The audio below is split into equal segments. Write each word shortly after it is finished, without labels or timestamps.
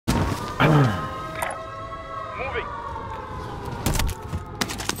Moving.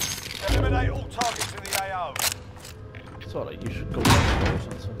 Eliminate all targets in the AO. It's alright, you should go downstairs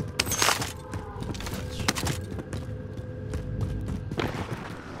or something.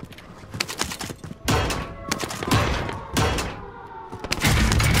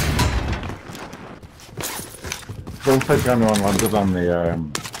 Don't think anyone landed on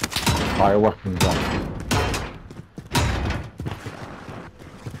the bioweapons on.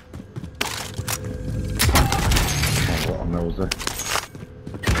 Oh, what a nosy.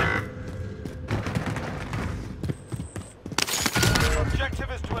 The objective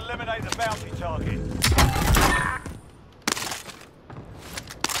is to eliminate the bounty target.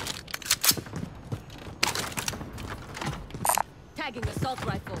 Tagging assault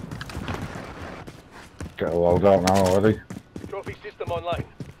rifle. Get a load out now already. Trophy system online.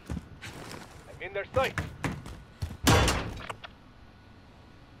 I'm in their sight.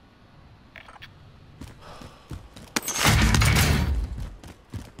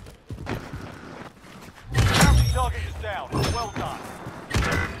 Bounty target is down. Well done.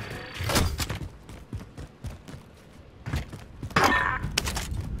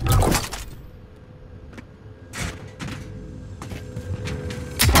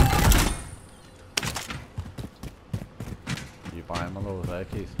 You buying one over there,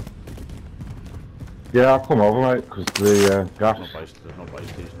 Keith? Yeah, I'll come over, mate, because the gas. There's no buy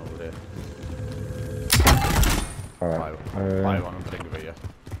station over there. Alright. Buy one and bring it with you.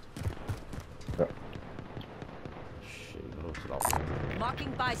 Yeah. Shit, loads of that one.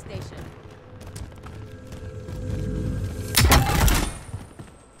 Marking buy station.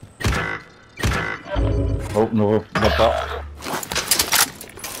 Oh, no, not that. Sorry.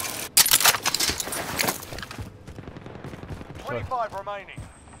 25 remaining.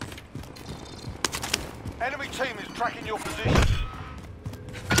 Enemy team is tracking your position.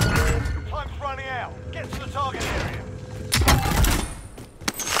 Time's running out. Get to the target area.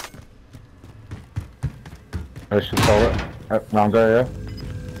 I should call it. Round there, yeah?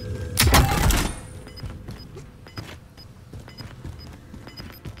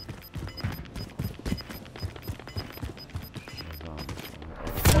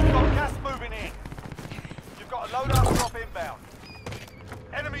 You've got gas moving in. You've got a loadout drop inbound.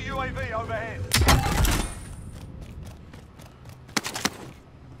 Enemy UAV overhead.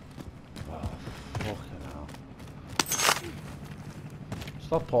 Fucking hell.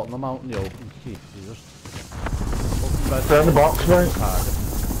 Stop putting them out in the open, Keith. You just... Turn the box, mate.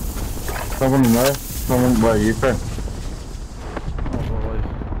 Someone in there. Someone where you've been.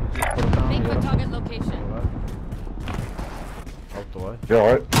 Make for target location. Out the way. You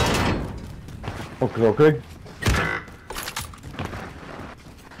alright? Okay.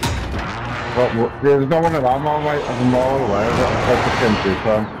 Well, there's no one around now, mate. I'm all aware of it. I'll take the Kim 2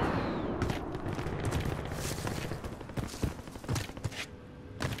 plan.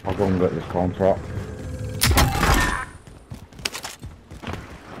 I'll go and get this contract.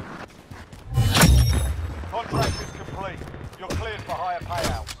 Contract is complete. You're cleared for higher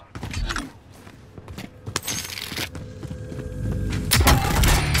payouts.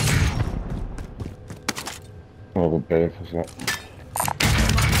 Well, a bit of that.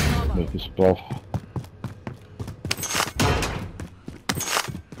 Make a splash.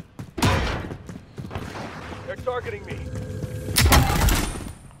 They're targeting me.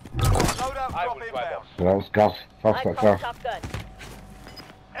 Loadout drop inbound. So that was gas. That's I that call gas. Top Gun.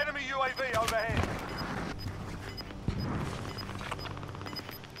 Enemy UAV overhead.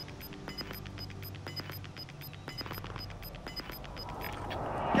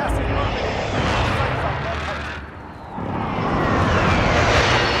 Gas is moving in. Safe zone located.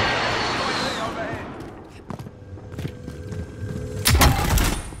 UAV overhead.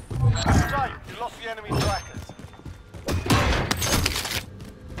 Safe. You lost the enemy trackers.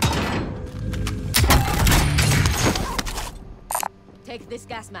 Take this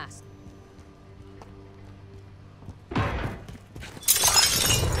gas mask.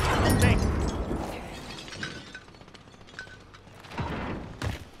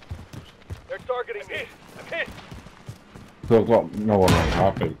 They're targeting me. I'm hit. So I've got no one on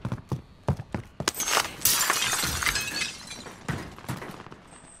happy.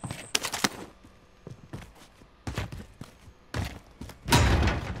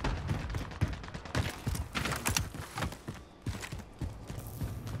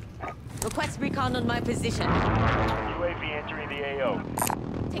 Request recon on my position. UAV entering the AO.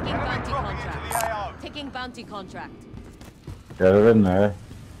 Taking Enemy bounty dropping into the contract. AO. Taking bounty contract. Yeah, they're in there.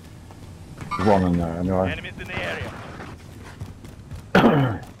 There's one in there anyway. Enemies in the area.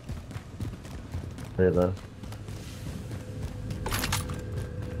 There.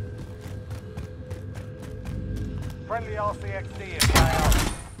 Friendly RCXD in KO.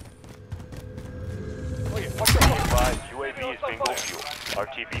 Oh yeah, watch your fucking Advised, UAV is bingo fuel.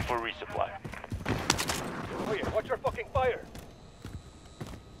 RTB for resupply. Oh yeah, watch your fucking fire.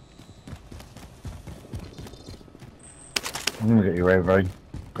 I'm gonna get you over.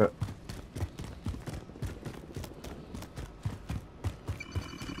 Good.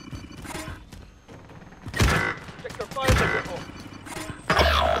 Check your fire vehicle.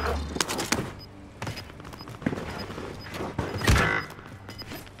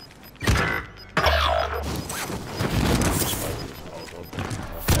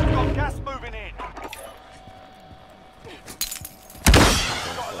 Got gas moving in.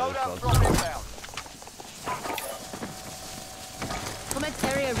 Got a loadout drop inbound. Commence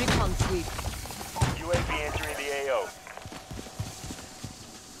area recon sweep. UAV entering the AO.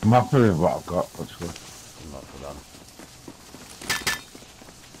 I'm happy with what I've got, actually. I'm not for that.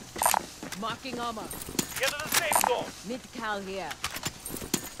 Marking armor. Get to the safe zone. Mid-cal here.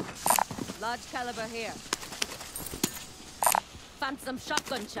 Large caliber here. Found some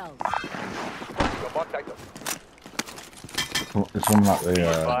shotgun shells. It's on that the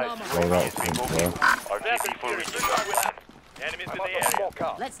Advised, rolled UAV out is thing, bingo so. fuel. RTB for resupply. Enemies in the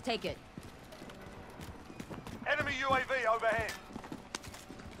area. Let's take it. Enemy UAV overhead.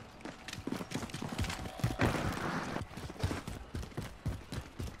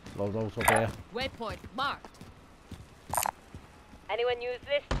 Loadout up here. Waypoint marked. Anyone use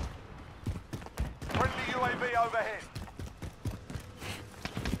this? Friendly UAV overhead.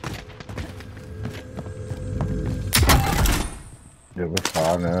 Yeah, we're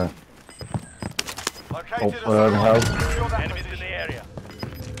fine, Located Oh, where the hell? Secure that Enemies in position. the area.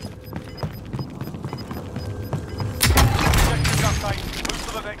 Objective update. Move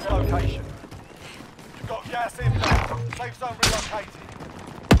to the next location. You've got gas inbound. Safe zone relocated.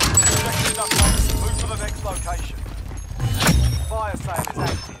 Objective update. Move to the next location. Fire sale is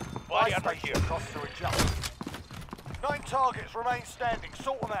active. Body Buy under station here. costs to adjust. 9 targets remain standing.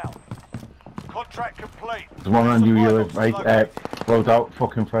 Sort them out. Contract complete. There's one on you, Supply you box like, located. rolled out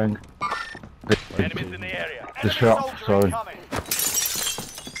fucking thing. Enemies in the area. The Enemy shot, soldier sorry. incoming.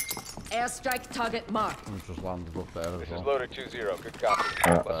 Airstrike target marked. I'm just landed up there as This is well. loader 2-0. Good copy.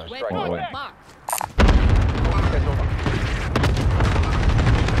 Yeah. Strike Wait. away. Waypoint marked.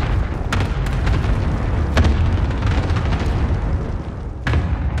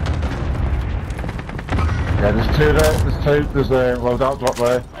 Yeah, there's two there, there's a loadout drop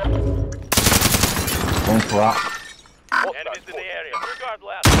there. One for that. Enemies in the area. Regard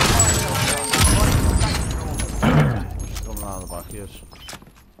left. Just coming around the back, yes.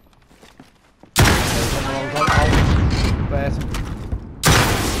 There's one loadout out. Bait him.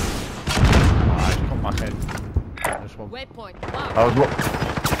 Ah, he's come back in. This one. Waypoint marked. I was look.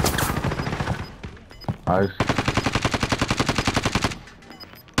 Nice.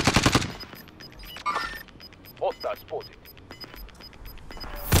 Hostile spotted.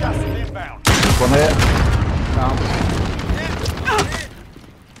 Gas is inbound. One here. Down.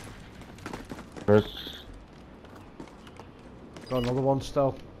 First. Got another one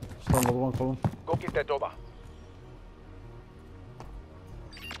still. Still another one coming. Go get that over.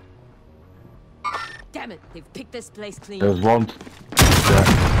 Damn it, they've picked this place clean. There's one.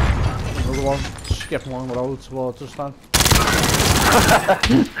 Yeah. Another one. Skipping along the road towards us then.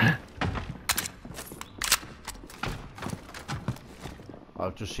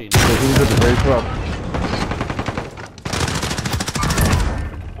 I've just seen Who's at the base club?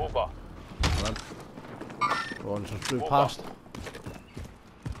 Move up. one just flew past.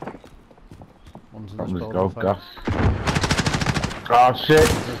 One's in this Let's building. go, I think. gas. Oh shit!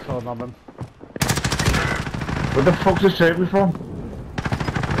 Just going on him. Where the fuck did it take me from?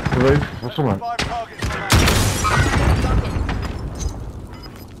 The roof or something? 5 targets remain.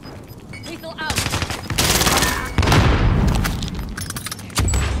 Lethal out.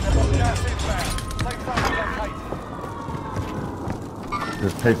 Gas inbound. Safe zone relocated.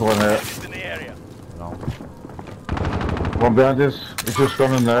 There's people in there. Enemies in the area. No. One behind us. He's just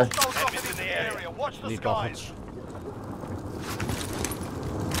gone in there. Hostiles dropping into the area. Watch the Need skies. rockets.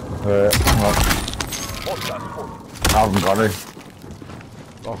 No, Hostile spotted. I haven't got it.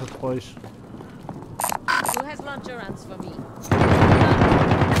 Rockets, boys. Who has launcher rounds for me?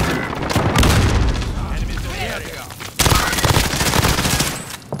 Enemies in the area.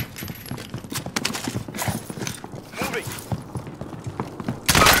 Moving.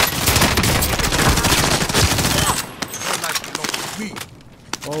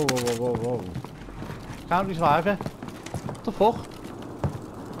 Whoa, whoa, whoa, whoa, whoa. Can't revive it. What the fuck?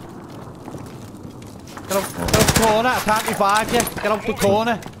 Get up the corner, I can't revive you. Get up the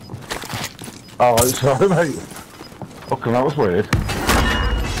corner. Oh, sorry, mate. Fucking, that was weird.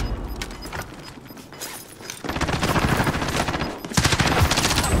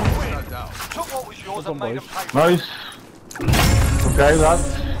 Took what was yours and made them pay. Nice. Okay,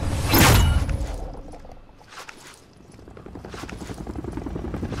 lads.